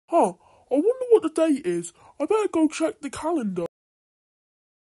Huh, I wonder what the date is. I better go check the calendar.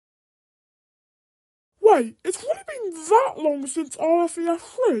 Wait, it's really been that long since RFEF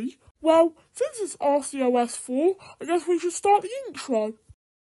 3? Well, since it's RCOS 4, I guess we should start the intro.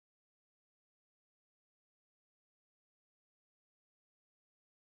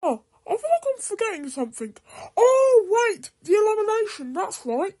 Oh, I feel like I'm forgetting something. Oh, wait, the elimination, that's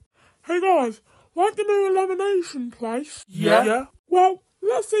right. Hey guys, like the new elimination place? Yeah. Well,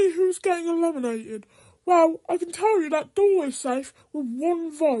 let's see who's getting eliminated. Well, I can tell you that door is safe with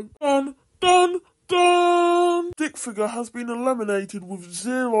one vote. Dun, dun, dun! Stickfigure has been eliminated with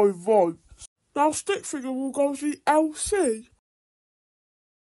 0 votes. Now Stickfigure will go to the LC.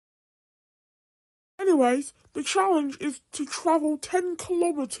 Anyways, the challenge is to travel 10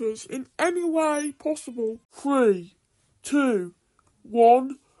 kilometres in any way possible. 3, 2,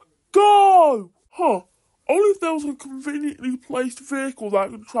 1, go! Huh, only if there was a conveniently placed vehicle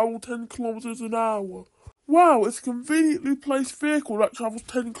that can travel 10 kilometres an hour. Wow, it's a conveniently placed vehicle that travels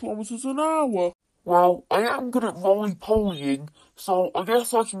 10 kilometres an hour. Well, I am good at roly-polying, so I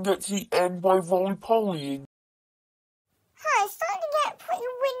guess I can get to the end by roly-polying. Hi, it's starting to get pretty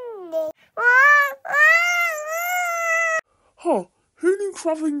windy. Huh, who knew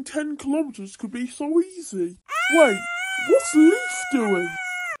travelling 10 kilometres could be so easy? Wait, what's Leaf doing?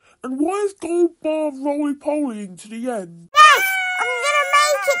 And why is Gold Bar roly-polying to the end? Yes, I'm gonna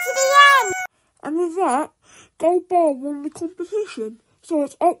make it to the end. And with that, Gold Bar won the competition, so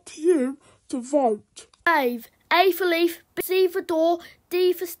it's up to you to vote. Dave, A for Leaf, C for Door,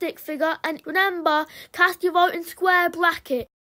 D for Stickfigure, and remember, cast your vote in square bracket.